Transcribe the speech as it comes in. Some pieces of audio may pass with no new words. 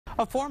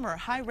A former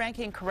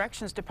high-ranking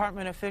corrections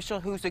department official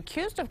who's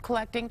accused of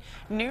collecting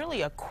nearly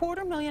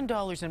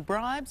 $250,000 in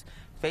bribes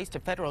faced a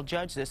federal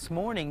judge this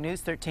morning.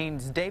 News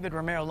 13's David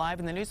Romero live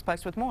in the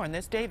Newsplex with more on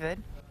this.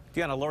 David.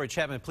 Deanna, Laurie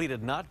Chapman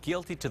pleaded not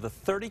guilty to the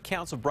 30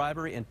 counts of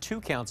bribery and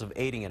 2 counts of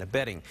aiding and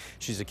abetting.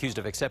 She's accused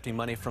of accepting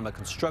money from a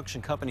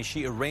construction company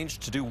she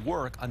arranged to do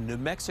work on New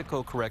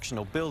Mexico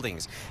correctional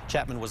buildings.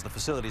 Chapman was the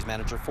facilities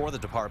manager for the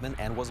department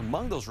and was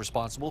among those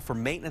responsible for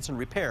maintenance and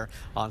repair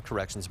on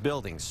corrections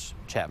buildings.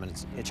 Chapman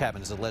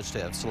is alleged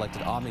to have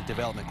selected Omni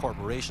Development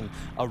Corporation,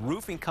 a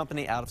roofing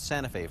company out of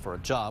Santa Fe, for a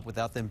job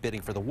without them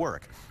bidding for the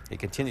work. It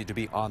continued to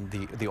be on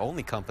the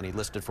only company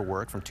listed for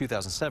work from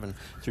 2007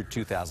 through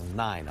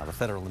 2009. Now, the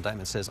federal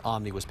indictment says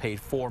Omni was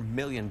paid $4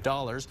 million.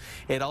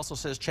 It also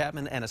says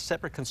Chapman and a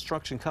separate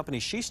construction company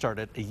she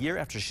started a year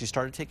after she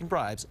started taking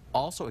bribes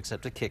also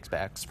accepted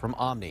kickbacks from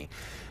Omni.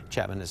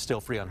 Chapman is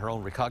still free on her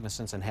own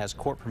recognizance and has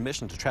court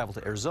permission to travel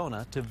to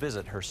Arizona to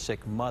visit her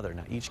sick mother.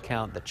 Now, each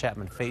count that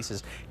Chapman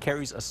faces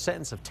carries a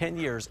sentence of 10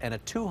 years and a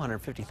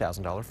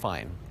 $250,000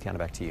 fine. Tiana,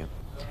 back to you.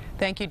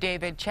 Thank you,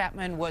 David.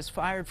 Chapman was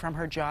fired from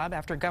her job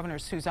after Governor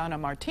Susana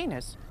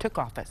Martinez took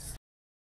office.